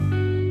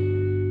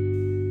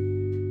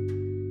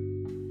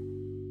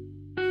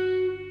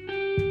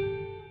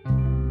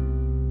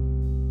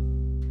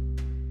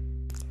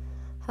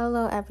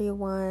Hello,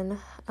 everyone.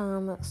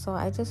 So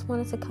I just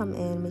wanted to come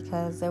in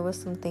because there were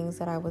some things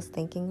that I was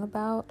thinking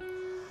about.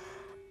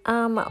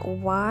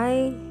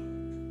 Why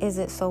is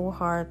it so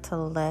hard to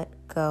let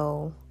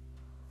go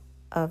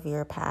of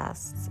your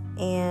past?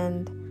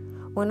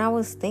 And when I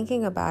was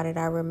thinking about it,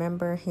 I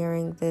remember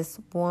hearing this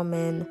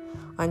woman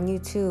on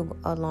YouTube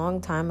a long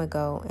time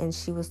ago, and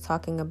she was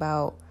talking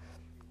about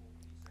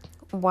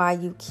why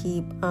you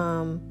keep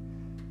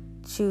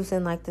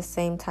choosing like the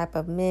same type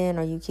of men,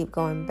 or you keep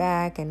going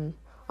back and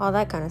all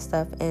that kind of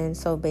stuff. And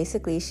so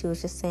basically she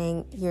was just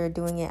saying you're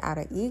doing it out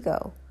of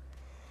ego.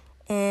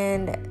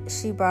 And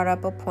she brought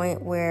up a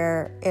point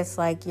where it's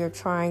like you're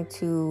trying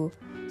to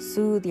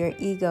soothe your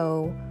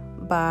ego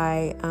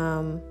by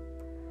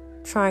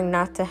trying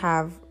not to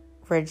have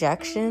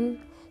rejection.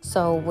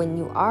 So when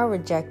you are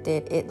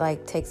rejected, it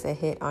like takes a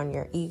hit on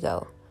your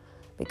ego,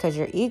 because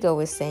your ego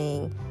is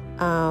saying,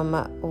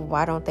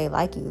 why don't they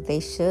like you?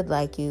 They should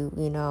like you,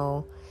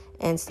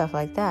 and stuff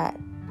like that.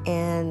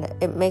 And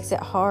it makes it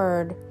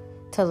hard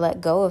to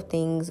let go of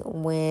things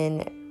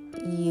when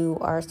you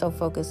are so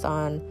focused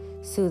on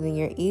soothing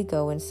your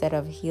ego instead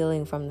of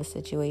healing from the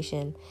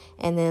situation.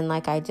 And then,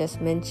 like I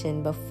just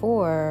mentioned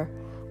before,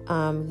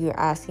 you're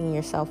asking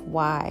yourself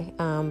why.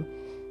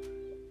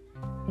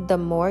 The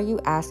more you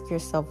ask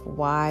yourself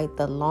why,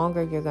 the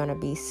longer you're going to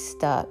be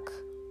stuck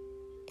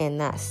in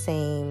that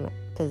same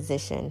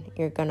position.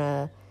 You're going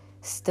to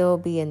still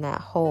be in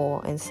that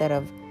hole instead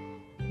of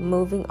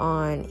moving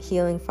on,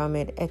 healing from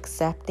it,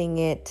 accepting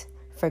it,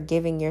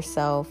 forgiving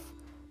yourself,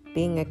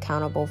 being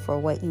accountable for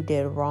what you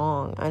did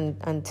wrong.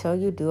 Until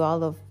you do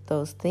all of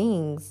those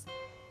things,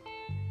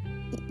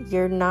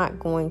 you're not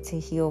going to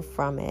heal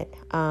from it.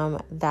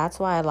 That's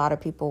why a lot of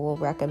people will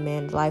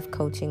recommend life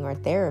coaching or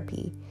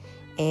therapy.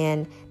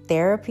 And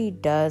therapy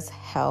does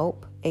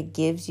help. It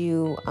gives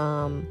you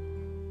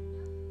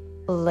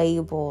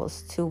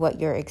labels to what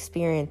you're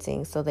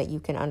experiencing so that you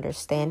can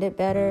understand it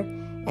better,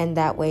 and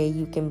that way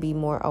you can be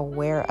more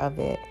aware of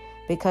it,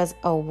 because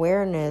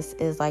awareness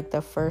is like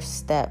the first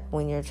step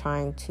when you're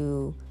trying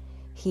to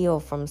heal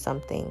from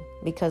something.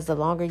 Because the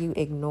longer you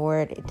ignore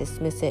it,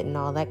 dismiss it and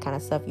all that kind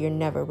of stuff, you're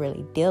never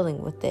really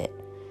dealing with it.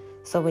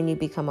 So when you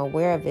become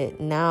aware of it,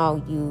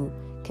 now you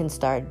can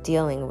start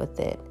dealing with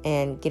it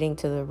and getting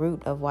to the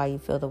root of why you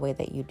feel the way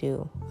that you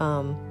do.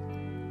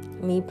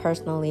 Me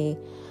personally,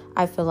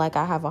 I feel like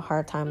I have a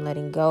hard time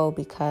letting go,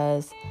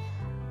 because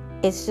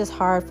it's just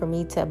hard for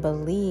me to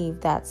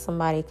believe that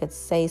somebody could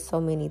say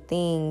so many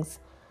things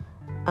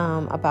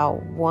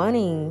about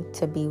wanting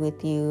to be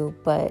with you,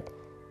 but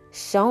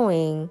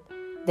showing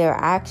their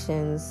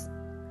actions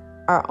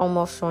are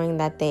almost showing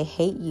that they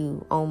hate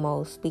you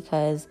almost,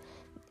 because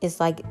it's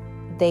like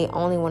they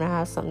only want to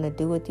have something to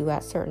do with you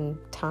at certain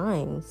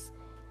times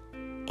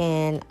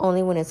and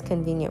only when it's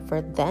convenient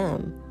for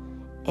them.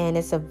 And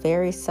it's a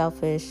very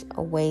selfish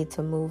way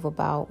to move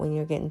about when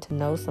you're getting to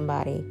know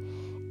somebody.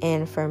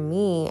 And for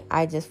me,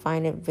 I just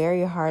find it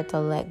very hard to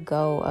let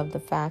go of the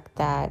fact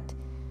that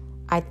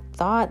I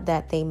thought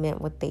that they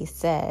meant what they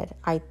said.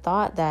 I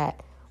thought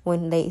that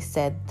when they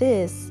said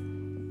this,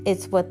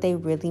 it's what they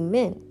really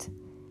meant.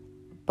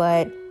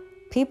 But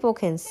people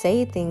can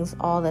say things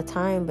all the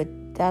time, but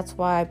that's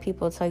why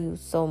people tell you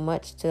so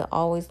much to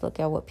always look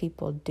at what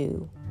people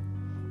do,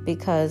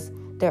 because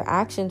their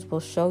actions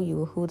will show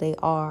you who they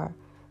are.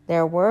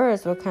 Their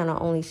words will kind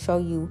of only show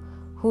you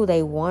who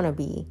they want to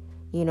be.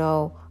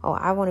 Oh,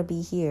 I want to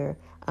be here.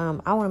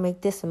 I want to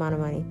make this amount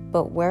of money.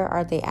 But where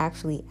are they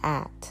actually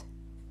at?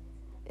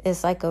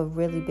 It's like a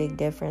really big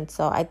difference.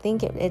 So I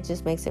think it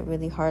just makes it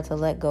really hard to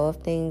let go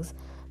of things.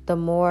 The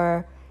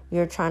more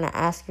you're trying to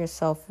ask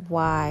yourself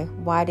why.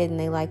 Why didn't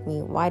they like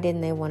me? Why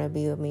didn't they want to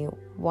be with me?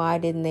 Why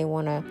didn't they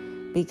want to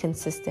be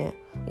consistent?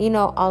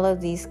 All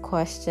of these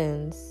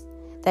questions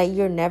that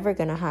you're never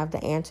going to have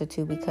the answer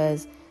to,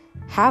 because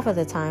half of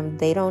the time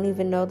they don't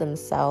even know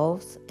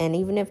themselves. And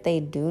even if they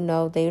do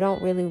know, they don't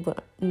really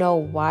know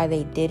why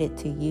they did it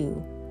to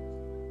you.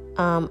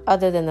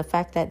 Other than the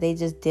fact that they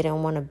just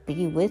didn't want to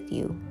be with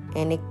you.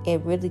 And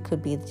it really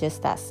could be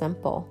just that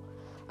simple.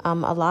 A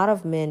lot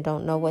of men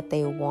don't know what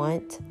they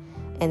want.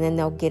 And then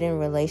they'll get in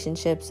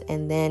relationships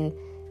and then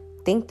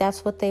think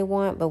that's what they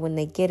want. But when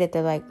they get it,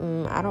 they're like,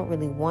 I don't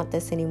really want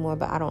this anymore,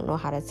 but I don't know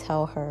how to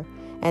tell her.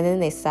 And then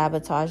they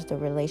sabotage the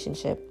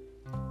relationship.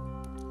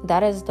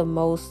 That is the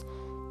most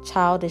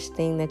childish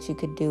thing that you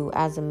could do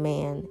as a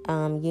man.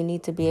 You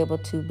need to be able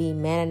to be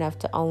man enough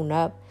to own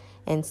up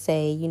and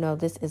say,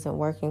 this isn't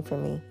working for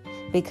me.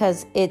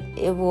 Because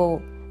it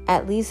will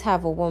at least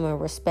have a woman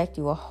respect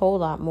you a whole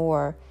lot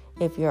more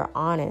if you're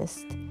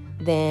honest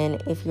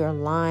than if you're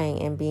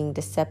lying and being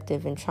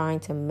deceptive and trying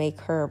to make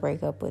her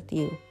break up with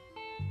you.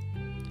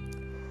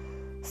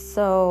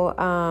 So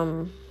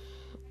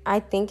I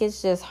think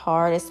it's just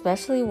hard,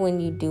 especially when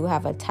you do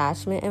have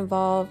attachment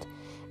involved.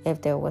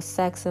 If there was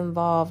sex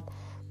involved,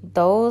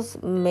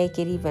 those make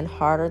it even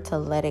harder to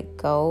let it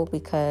go,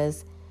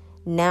 because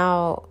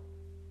now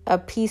a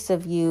piece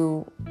of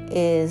you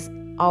is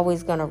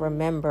always going to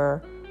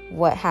remember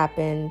what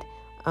happened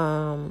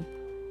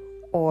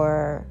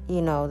or,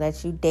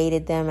 that you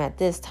dated them at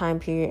this time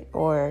period,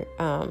 or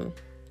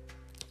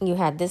you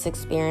had this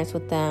experience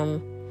with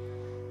them.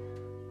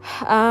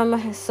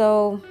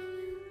 So,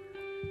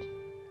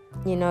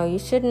 you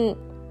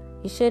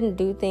shouldn't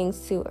do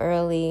things too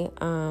early.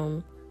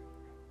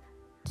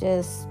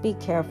 Just be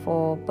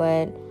careful,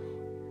 but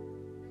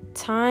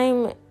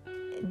time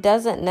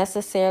doesn't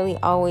necessarily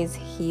always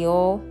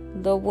heal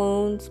the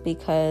wounds,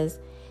 because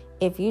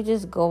if you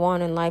just go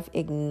on in life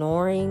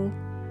ignoring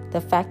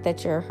the fact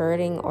that you're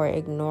hurting, or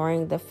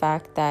ignoring the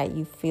fact that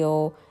you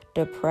feel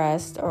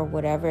depressed or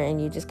whatever,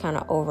 and you just kind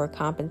of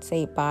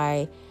overcompensate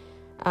by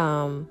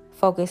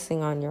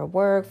focusing on your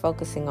work,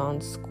 focusing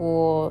on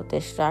school,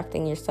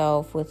 distracting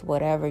yourself with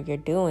whatever you're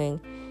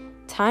doing,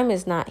 time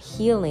is not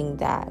healing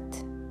that.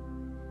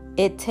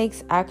 It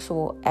takes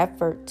actual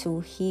effort to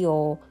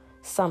heal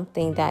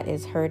something that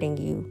is hurting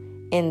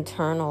you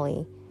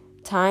internally.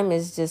 Time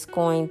is just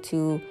going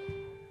to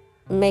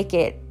make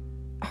it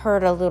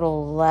hurt a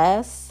little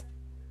less,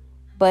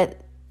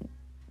 but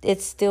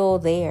it's still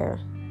there.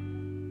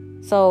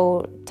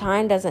 So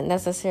time doesn't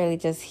necessarily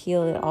just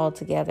heal it all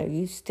together.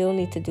 You still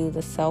need to do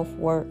the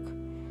self-work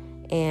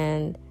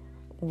and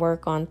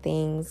work on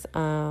things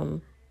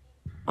on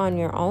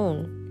your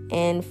own,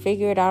 and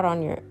figure it out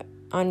on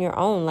your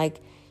own.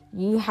 Like,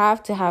 you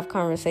have to have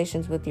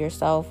conversations with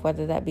yourself,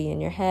 whether that be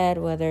in your head,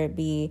 whether it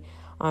be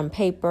on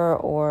paper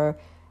or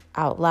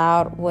out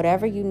loud,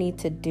 whatever you need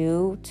to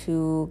do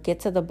to get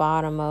to the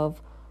bottom of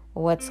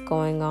what's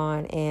going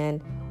on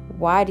and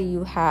why do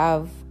you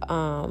have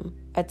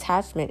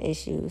attachment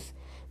issues.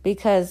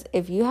 Because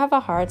if you have a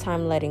hard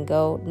time letting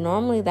go,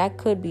 normally that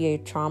could be a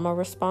trauma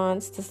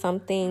response to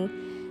something.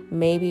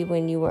 Maybe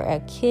when you were a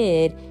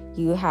kid,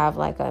 you have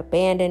like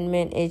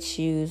abandonment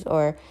issues,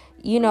 or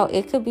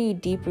it could be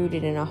deep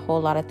rooted in a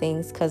whole lot of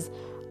things. Because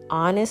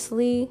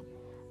honestly,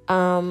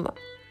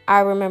 I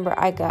remember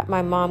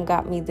my mom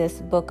got me this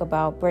book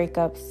about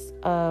breakups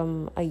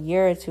a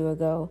year or two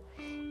ago,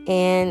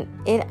 and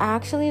it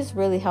actually is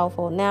really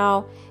helpful.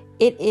 Now,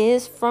 it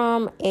is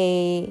from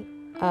a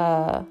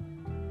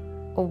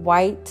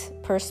white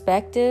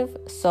perspective,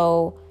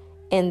 so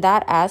in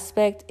that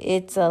aspect,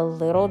 it's a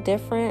little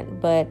different,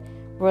 but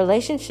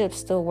relationships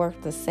still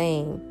work the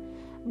same.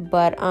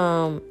 But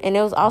and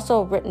it was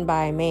also written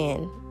by a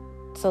man,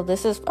 so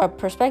this is a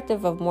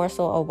perspective of more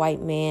so a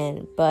white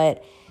man,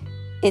 but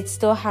it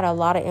still had a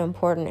lot of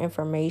important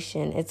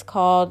information. It's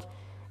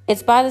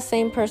by the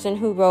same person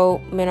who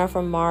wrote Men Are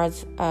From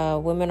Mars,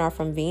 Women Are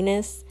From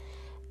Venus.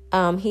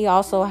 He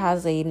also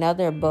has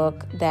another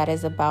book that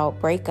is about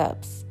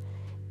breakups.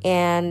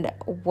 And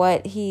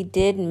what he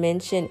did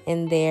mention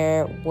in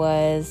there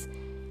was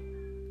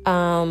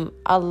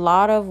a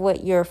lot of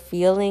what you're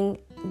feeling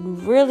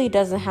really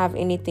doesn't have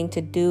anything to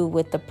do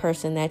with the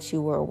person that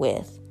you were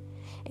with.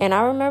 And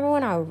I remember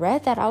when I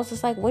read that, I was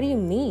just like, what do you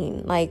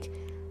mean? Like,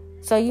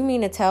 so you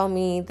mean to tell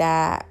me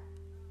that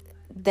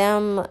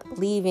them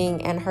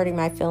leaving and hurting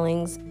my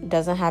feelings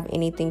doesn't have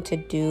anything to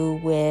do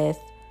with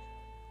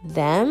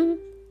them?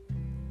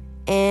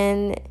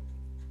 And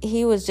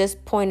he was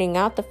just pointing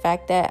out the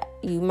fact that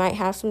you might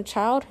have some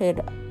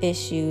childhood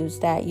issues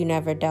that you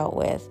never dealt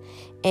with.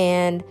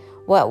 And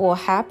what will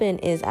happen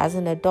is, as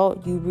an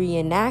adult, you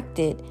reenact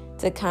it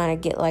to kind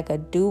of get like a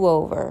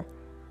do-over.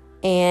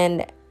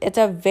 And it's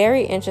a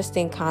very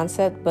interesting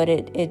concept, but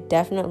it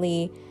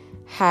definitely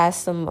has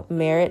some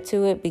merit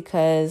to it,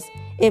 because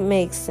it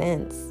makes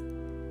sense.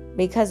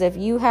 Because if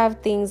you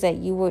have things that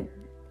you were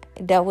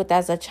dealt with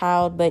as a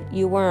child, but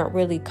you weren't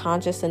really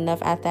conscious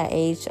enough at that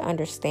age to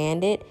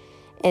understand it,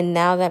 and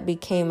now that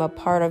became a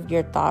part of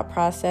your thought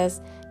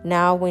process,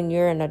 now when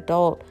you're an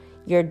adult,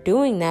 you're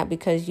doing that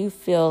because you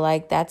feel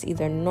like that's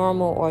either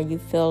normal, or you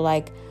feel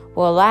like,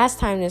 well, last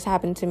time this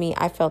happened to me,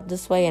 I felt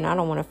this way and I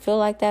don't want to feel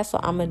like that, so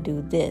I'm going to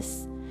do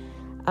this.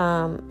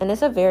 And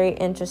it's a very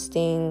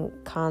interesting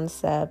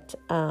concept.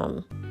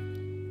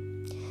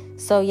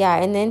 So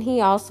yeah, and then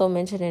he also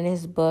mentioned in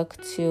his book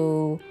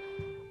to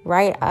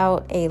write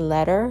out a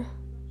letter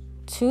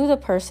to the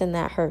person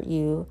that hurt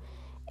you.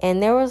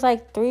 And there was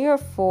like 3 or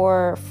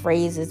 4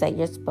 phrases that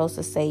you're supposed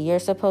to say. You're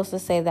supposed to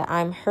say that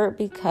I'm hurt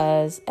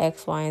because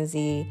X, Y, and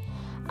Z.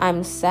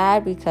 I'm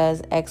sad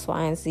because X,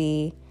 Y, and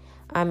Z.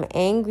 I'm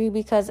angry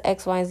because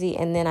X, Y, and Z.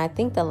 And then I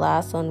think the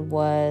last one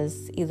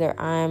was either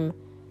I'm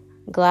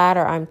glad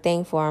or I'm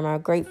thankful or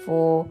I'm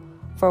grateful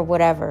for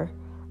whatever.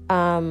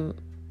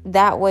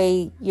 That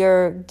way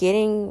you're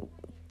getting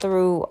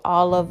through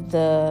all of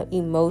the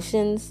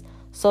emotions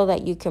so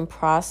that you can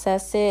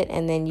process it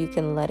and then you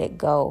can let it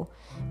go.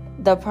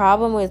 The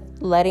problem with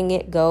letting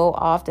it go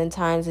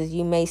oftentimes is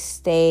you may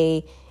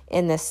stay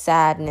in the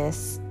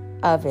sadness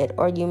of it,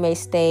 or you may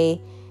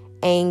stay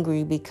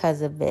angry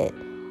because of it,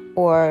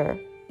 or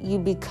you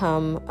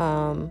become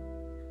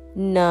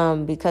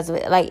numb because of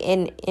it. Like,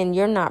 and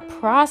you're not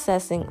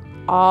processing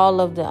all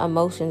of the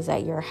emotions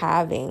that you're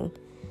having.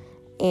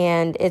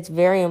 And it's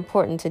very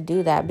important to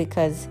do that,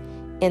 because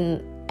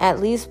at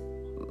least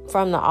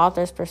from the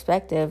author's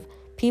perspective,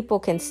 people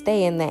can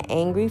stay in the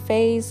angry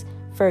phase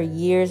for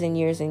years and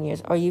years and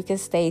years, or you can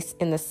stay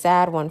in the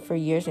sad one for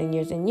years and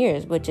years and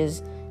years, which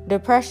is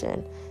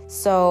depression.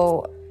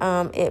 So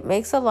it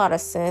makes a lot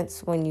of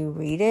sense when you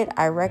read it.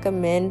 I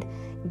recommend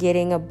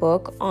getting a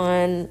book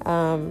on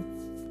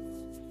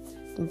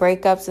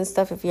breakups and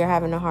stuff if you're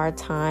having a hard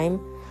time.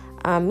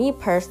 Me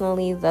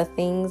personally, the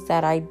things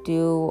that I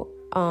do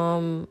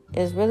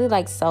is really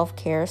like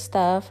self-care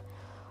stuff.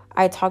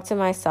 I talk to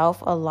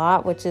myself a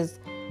lot, which is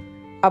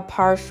a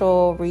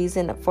partial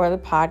reason for the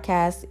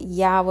podcast.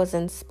 Yeah, I was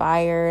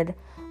inspired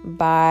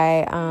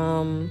by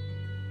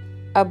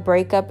a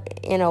breakup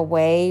in a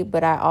way,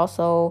 but I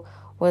also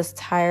was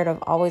tired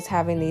of always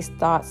having these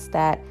thoughts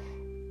that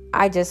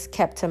I just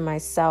kept to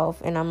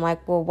myself. And I'm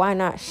like, well, why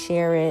not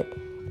share it?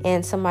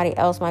 And somebody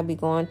else might be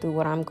going through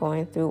what I'm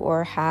going through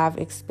or have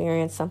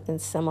experienced something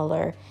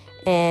similar,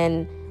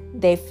 and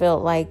they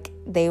felt like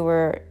they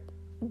were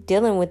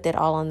dealing with it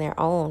all on their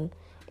own.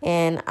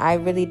 And I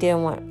really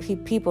didn't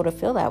want people to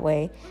feel that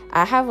way.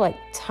 I have like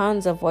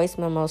tons of voice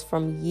memos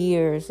from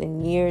years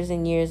and years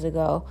and years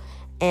ago.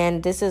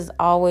 And this is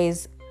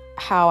always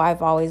how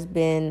I've always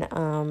been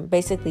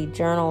basically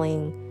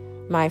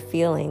journaling my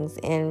feelings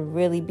and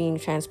really being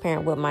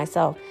transparent with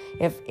myself.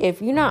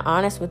 If you're not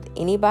honest with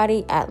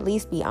anybody, at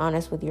least be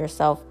honest with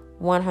yourself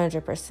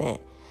 100%.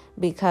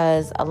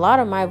 Because a lot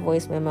of my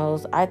voice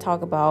memos, I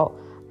talk about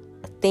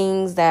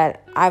things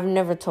that I've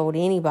never told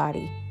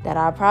anybody, that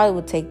I probably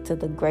would take to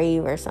the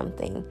grave or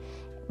something.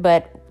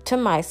 But to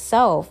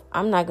myself,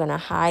 I'm not going to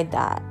hide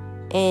that.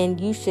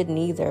 And you shouldn't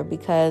either,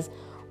 because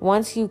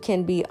once you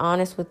can be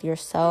honest with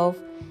yourself,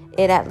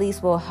 it at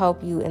least will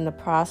help you in the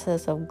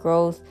process of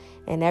growth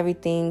and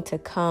everything to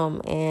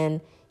come.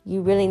 And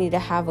you really need to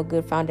have a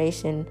good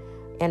foundation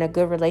and a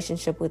good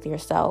relationship with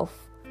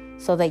yourself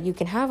so that you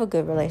can have a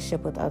good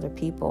relationship with other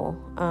people.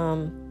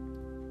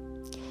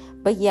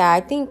 But yeah, I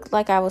think,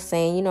 like I was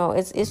saying,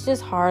 it's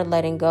just hard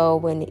letting go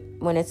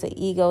when it's an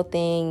ego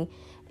thing,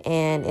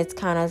 and it's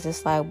kind of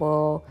just like,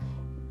 well,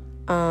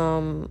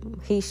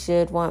 he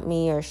should want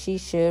me or she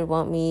should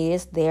want me.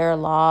 It's their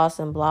loss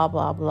and blah,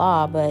 blah,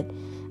 blah. But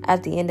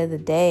at the end of the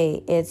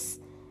day, it's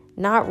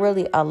not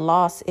really a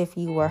loss if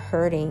you were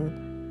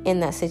hurting in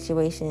that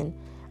situation.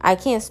 I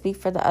can't speak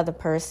for the other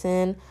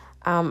person.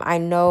 I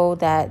know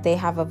that they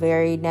have a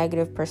very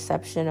negative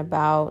perception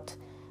about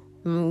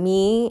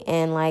me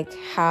and like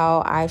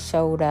how I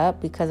showed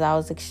up, because I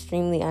was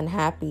extremely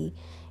unhappy.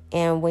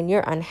 And when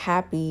you're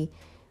unhappy,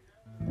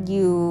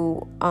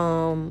 you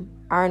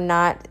are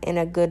not in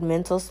a good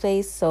mental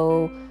space,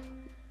 so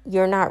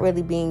you're not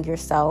really being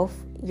yourself.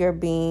 You're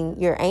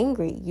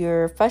angry,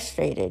 you're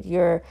frustrated,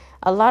 you're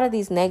a lot of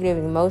these negative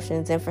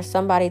emotions. And for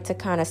somebody to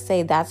kind of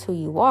say that's who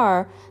you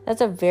are, that's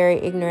a very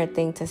ignorant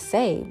thing to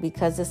say,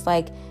 because it's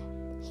like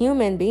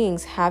human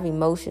beings have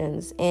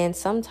emotions, and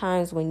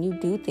sometimes when you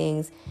do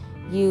things,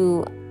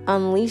 you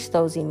unleash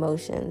those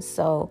emotions.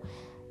 So,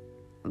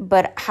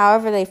 but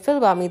however they feel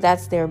about me,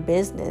 that's their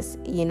business.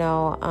 It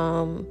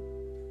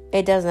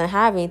doesn't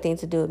have anything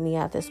to do with me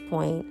at this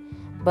point.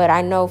 But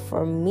I know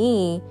for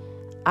me,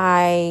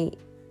 I'm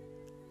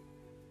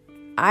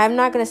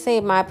not going to say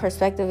my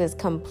perspective is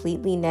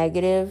completely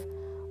negative,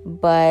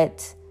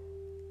 but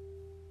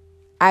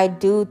I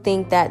do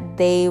think that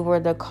they were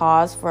the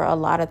cause for a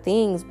lot of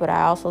things. But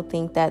I also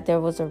think that there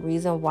was a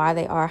reason why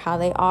they are how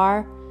they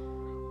are.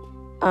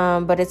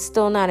 But it's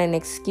still not an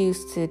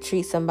excuse to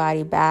treat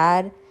somebody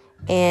bad.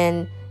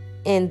 And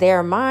in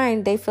their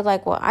mind, they feel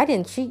like, well, I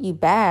didn't treat you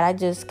bad. I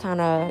just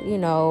kind of,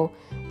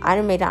 I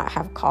may not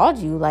have called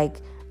you like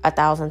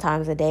 1,000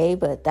 times a day,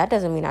 but that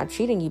doesn't mean I'm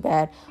treating you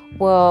bad.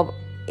 Well,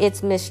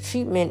 it's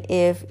mistreatment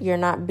if you're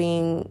not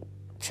being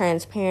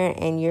transparent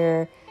and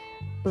you're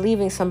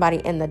leaving somebody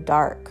in the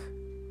dark.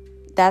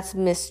 That's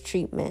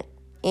mistreatment.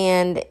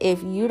 And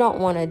if you don't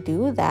want to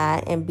do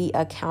that and be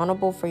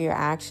accountable for your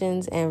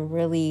actions and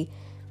really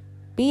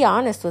be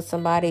honest with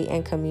somebody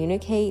and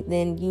communicate,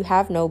 then you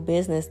have no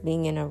business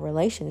being in a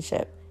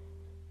relationship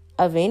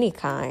of any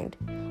kind.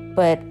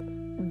 But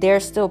they're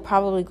still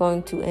probably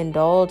going to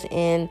indulge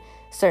in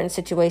certain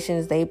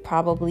situations. They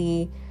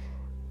probably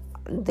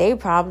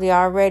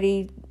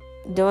already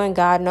doing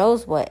God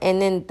knows what. And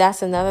then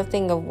that's another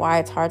thing of why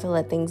it's hard to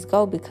let things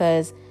go,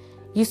 because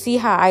you see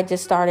how I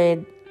just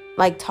started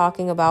like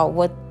talking about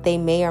what they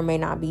may or may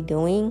not be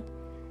doing.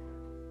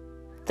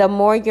 The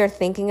more you're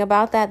thinking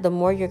about that, the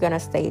more you're going to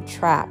stay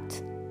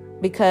trapped,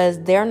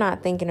 because they're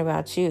not thinking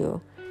about you.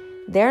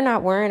 They're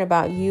not worrying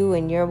about you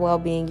and your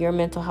well-being, your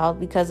mental health,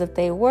 because if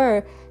they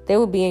were, they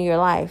would be in your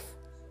life.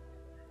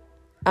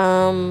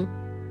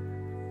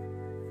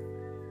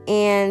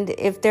 And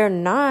if they're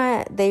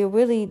not, they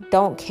really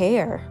don't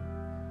care.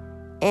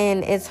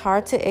 And it's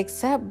hard to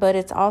accept, but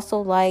it's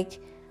also like,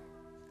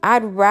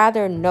 I'd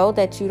rather know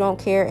that you don't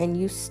care and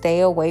you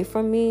stay away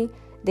from me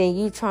than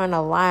you trying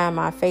to lie on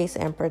my face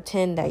and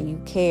pretend that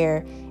you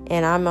care,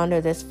 and I'm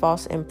under this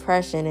false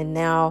impression, and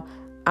now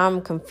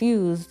I'm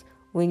confused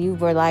when you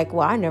were like,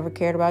 well, I never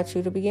cared about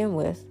you to begin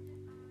with.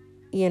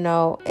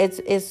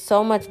 It's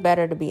so much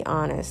better to be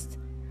honest.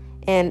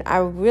 And I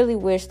really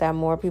wish that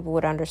more people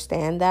would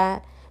understand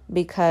that,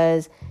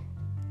 because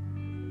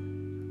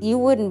you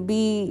wouldn't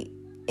be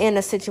in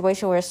a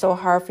situation where it's so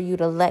hard for you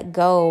to let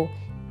go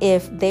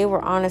if they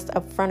were honest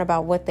upfront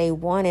about what they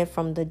wanted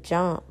from the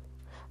jump.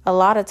 A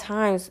lot of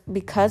times,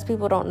 because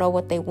people don't know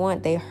what they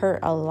want, they hurt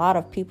a lot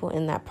of people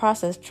in that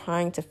process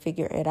trying to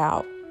figure it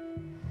out.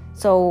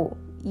 So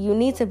you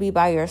need to be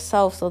by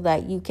yourself so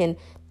that you can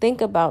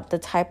think about the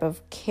type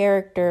of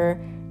character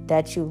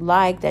that you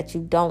like, that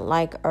you don't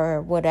like,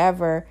 or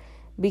whatever.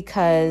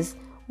 Because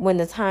when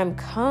the time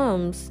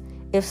comes,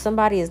 if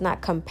somebody is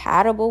not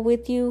compatible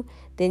with you,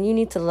 then you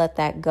need to let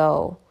that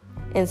go.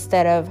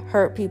 Instead of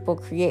hurt people,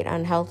 create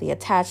unhealthy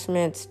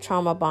attachments,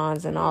 trauma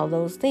bonds, and all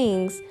those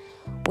things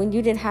when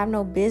you didn't have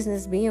no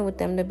business being with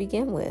them to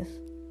begin with.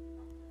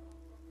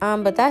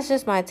 But that's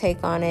just my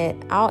take on it.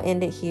 I'll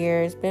end it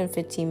here. It's been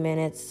 15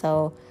 minutes,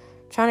 so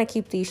trying to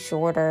keep these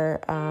shorter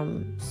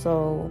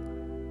so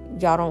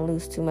y'all don't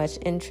lose too much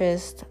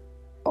interest,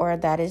 or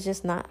that it's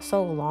just not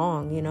so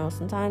long.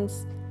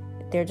 Sometimes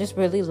they're just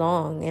really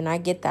long, and I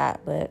get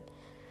that, but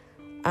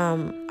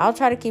I'll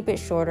try to keep it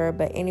shorter.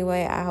 But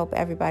anyway, I hope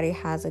everybody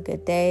has a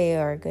good day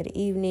or a good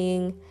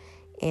evening,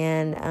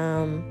 and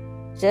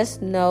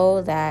just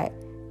know that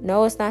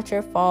no, it's not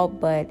your fault,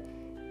 but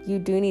you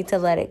do need to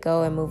let it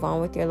go and move on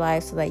with your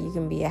life so that you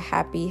can be a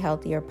happy,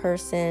 healthier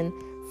person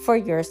for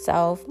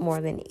yourself more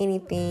than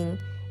anything.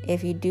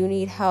 If you do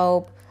need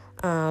help,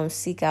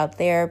 seek out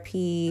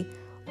therapy,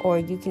 or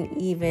you can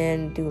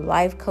even do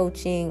life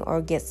coaching or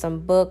get some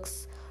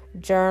books,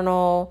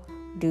 journal,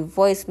 do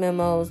voice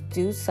memos,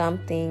 do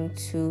something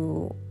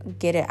to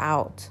get it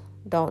out.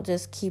 Don't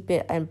just keep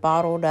it and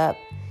bottled up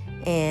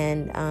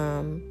and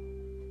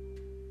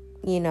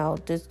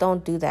just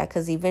don't do that,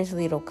 because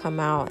eventually it'll come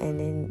out and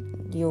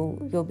then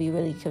you'll be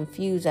really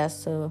confused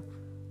as to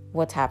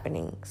what's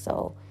happening.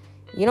 So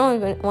you don't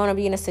even want to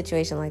be in a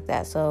situation like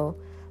that. So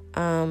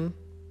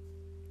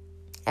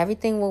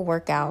everything will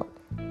work out.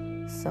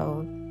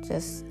 So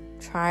just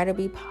try to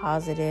be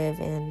positive,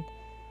 and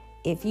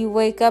if you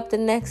wake up the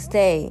next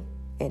day,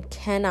 it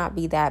cannot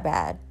be that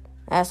bad.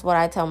 That's what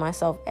I tell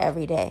myself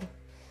every day.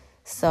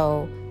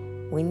 So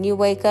when you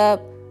wake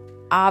up,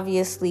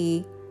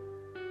 obviously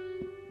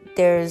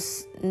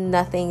there's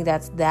nothing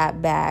that's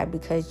that bad,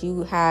 because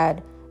you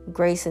had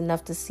grace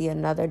enough to see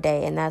another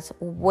day, and that's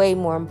way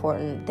more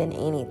important than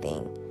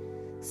anything.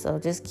 So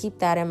just keep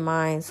that in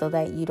mind so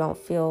that you don't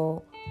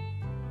feel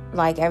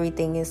like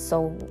everything is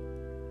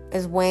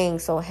weighing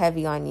so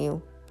heavy on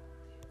you.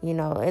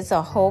 It's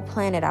a whole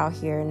planet out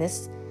here, and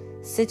this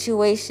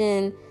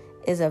situation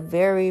is a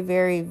very,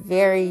 very,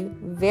 very,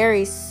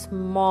 very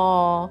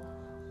small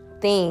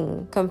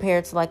thing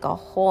compared to like a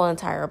whole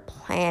entire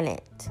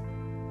planet.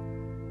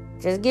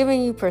 Just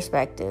giving you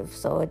perspective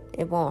so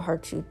it won't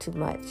hurt you too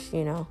much,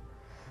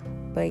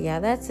 But yeah,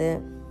 that's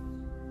it.